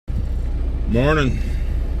Morning.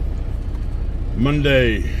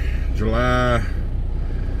 Monday, July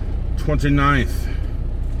 29th.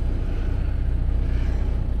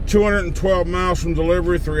 212 miles from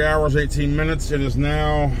delivery, 3 hours, 18 minutes. It is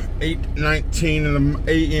now 8:19 in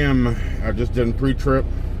the a.m. I just did a pre-trip.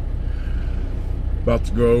 About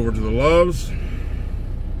to go over to the Loves.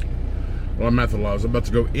 Well, I'm at the Loves. I'm about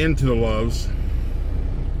to go into the Loves.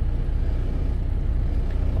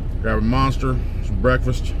 Grab a Monster, some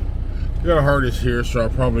breakfast. Got a Hardee's here, so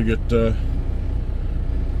I'll probably get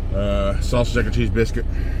sausage, egg, and cheese biscuit.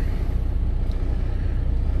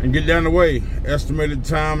 And get down the way. Estimated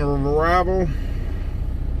time of arrival.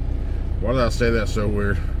 Why did I say that so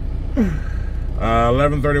weird?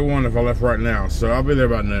 11:31 if I left right now. So I'll be there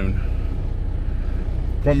by noon.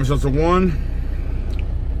 Appointment starts at 1.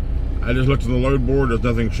 I just looked at the load board. There's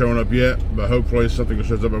nothing showing up yet. But hopefully something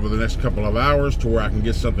shows up over the next couple of hours to where I can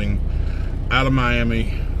get something out of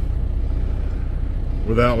Miami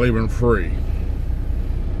without leaving free.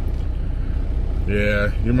 Yeah,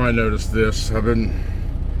 you might notice this. I'm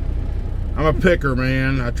a picker,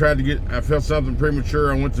 man. I felt something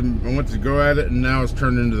premature. I went to go at it, and now it's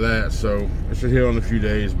turned into that. So it should heal in a few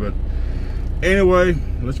days. But anyway,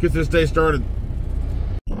 let's get this day started.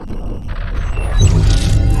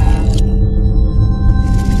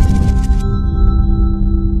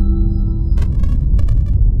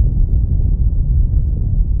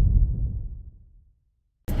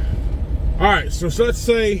 All right, so let's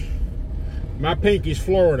say my pinky's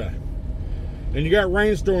Florida. And you got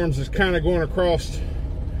rainstorms that's kind of going across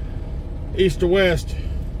east to west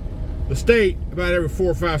the state about every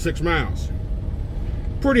 4, 5, 6 miles.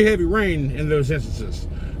 Pretty heavy rain in those instances.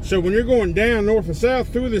 So when you're going down north and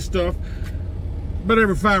south through this stuff, about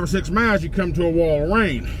every 5 or 6 miles you come to a wall of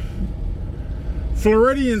rain.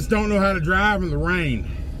 Floridians don't know how to drive in the rain.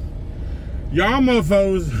 Y'all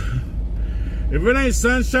mofos, if it ain't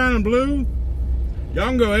sunshine and blue, y'all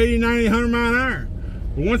can go 80, 90, 100 mile an hour.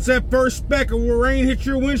 But once that first speck of rain hits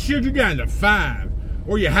your windshield, you're down to 5.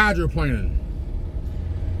 Or you're hydroplaning.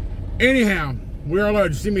 Anyhow, we're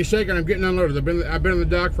loaded. You see me shaking, I'm getting unloaded. I've been in the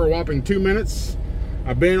dock for a whopping 2 minutes.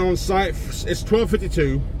 I've been on site, it's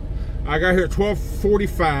 12:52. I got here at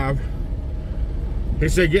 12:45. He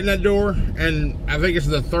said, get in that door, and I think it's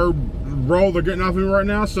the third roll they're getting off me right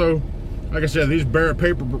now. So, like I said, these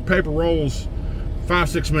paper rolls, 5,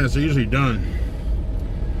 6 minutes, they're usually done.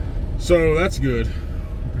 So that's good.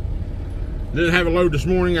 Didn't have a load this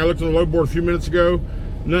morning. I looked on the load board a few minutes ago.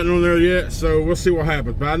 Nothing on there yet, so we'll see what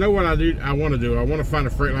happens. But I know what I want to do. I want to find a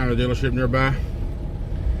Freightliner dealership nearby.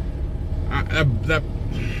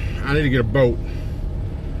 I need to get a boat.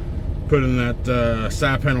 Put in that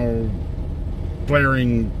side panel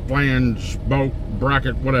flaring flange boat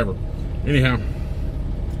bracket, whatever. Anyhow,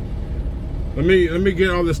 let me get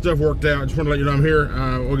all this stuff worked out. I just want to let you know I'm here.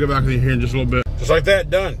 We'll get back with you here in just a little bit. Just like that,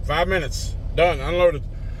 done. 5 minutes, done, unloaded.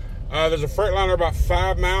 There's a Freightliner about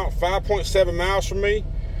 5.7 miles from me.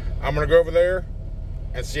 I'm gonna go over there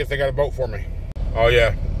and see if they got a boat for me. Oh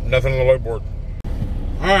yeah, nothing on the load board.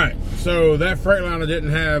 All right, so that Freightliner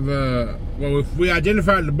didn't have. Well, if we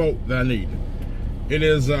identified the boat that I need. It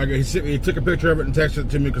is. He took a picture of it and texted it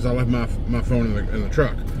to me because I left my phone in the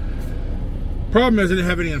truck. Problem is, I didn't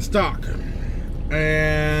have any in stock,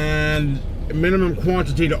 and minimum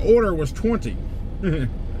quantity to order was 20. I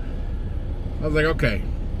was like, okay.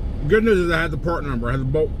 Good news is I had the part number. I had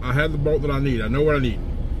the bolt that I need. I know what I need.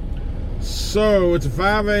 So it's a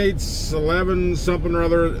 5/8, 11 something or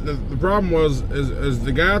other. The problem was is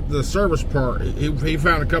the guy at the service part. He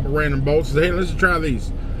found a couple random bolts. He said, hey, let's just try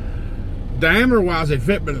these. Diameter wise, they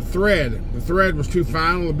fit, but the thread was too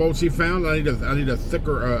fine on the bolts he found. I need a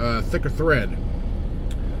thicker thread.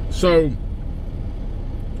 So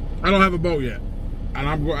I don't have a boat yet, and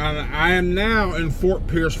I am now in Fort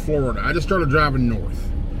Pierce, Florida. I just started driving north.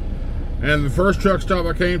 And the first truck stop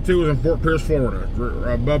I came to was in Fort Pierce, Florida.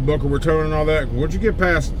 Above Boca Raton and all that. Once you get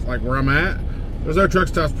past like where I'm at, there's no truck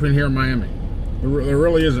stops between here and Miami. There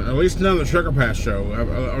really isn't. At least none of the Trucker Pass show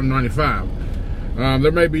on 95.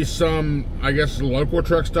 There may be some, I guess, local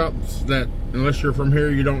truck stops that, unless you're from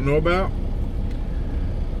here, you don't know about.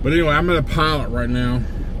 But anyway, I'm at a pilot right now.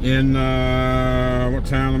 In, what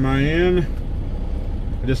town am I in?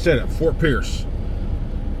 I just said it, Fort Pierce.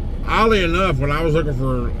 Oddly enough, when I was looking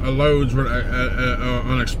for loads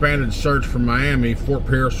on expanded search from Miami, Fort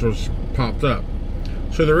Pierce was popped up.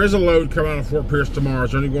 So there is a load coming out of Fort Pierce tomorrow.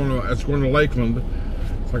 It's going to Lakeland.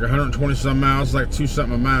 It's like 120 some miles, it's like 2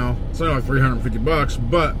 something a mile. It's only like $350,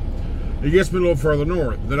 but it gets me a little further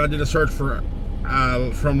north. Then I did a search for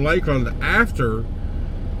from Lakeland after.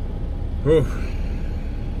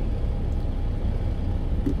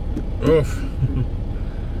 Oof.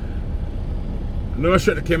 No, I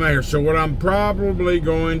shouldn't have came out here. So what I'm probably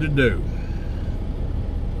going to do,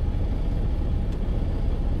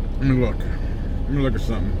 let me look at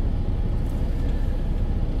something.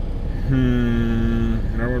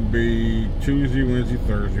 That would be Tuesday, Wednesday,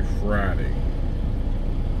 Thursday, Friday.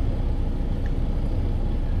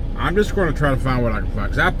 I'm just going to try to find what I can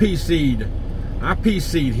find, because I PC'd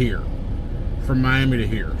here from Miami to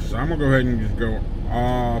here. So I'm going to go ahead and just go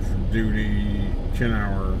off duty, 10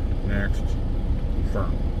 hour next,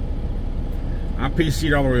 confirm. I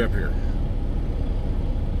PC'd all the way up here.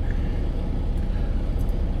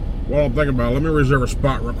 While I'm thinking about it, let me reserve a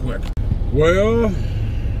spot real quick. Well,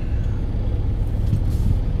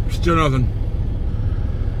 still nothing.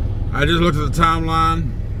 I just looked at the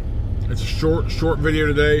timeline. It's a short video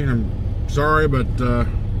today. I'm sorry, but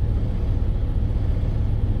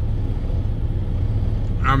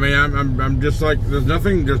I mean, I'm just like, there's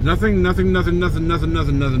nothing for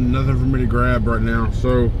me to grab right now.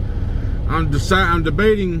 So I'm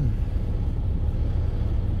debating.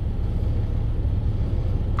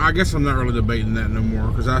 I guess I'm not really debating that no more,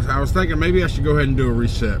 because I was thinking maybe I should go ahead and do a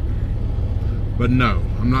reset. But no,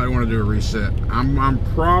 I'm not going to do a reset. I'm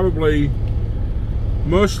probably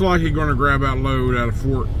most likely going to grab that load out of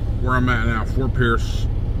Fort, where I'm at now, Fort Pierce,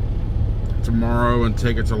 tomorrow, and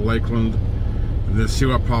take it to Lakeland, and then see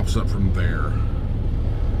what pops up from there.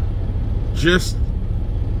 Just.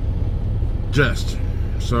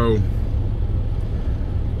 So,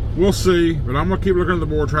 we'll see, but I'm going to keep looking at the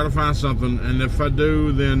board, try to find something, and if I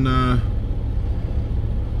do, then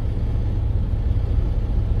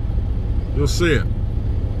you'll see it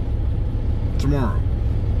tomorrow.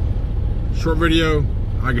 Short video.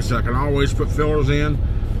 Like I said, I can always put fillers in,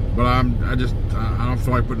 but I don't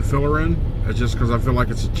feel like putting filler in. It's just because I feel like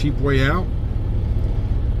it's a cheap way out.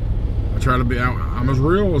 I try to be. I'm as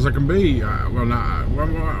real as I can be. I don't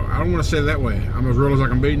want to say it that way. I'm as real as I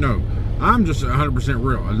can be. No, I'm just 100%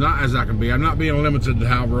 real. Not as I can be. I'm not being limited to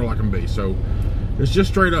how real I can be. So it's just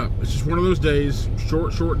straight up. It's just one of those days.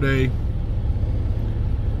 Short day.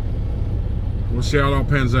 We'll see how it all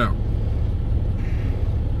pans out.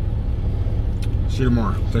 See you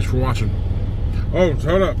tomorrow. Thanks for watching. Oh,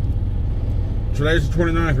 hold up. Today's the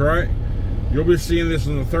 29th, right? You'll be seeing this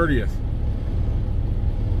on the 30th.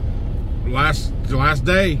 Last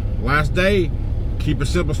day. Keep a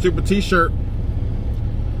simple, stupid t-shirt.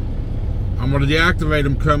 I'm going to deactivate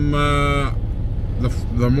them come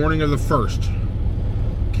the morning of the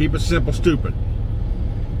 1st. Keep it simple, stupid.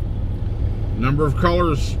 Number of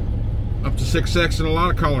colors up to 6X and a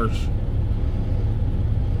lot of colors.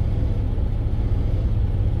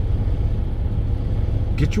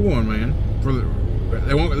 Get you one, man.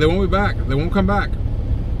 They won't be back. They won't come back.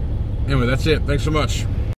 Anyway, that's it. Thanks so much.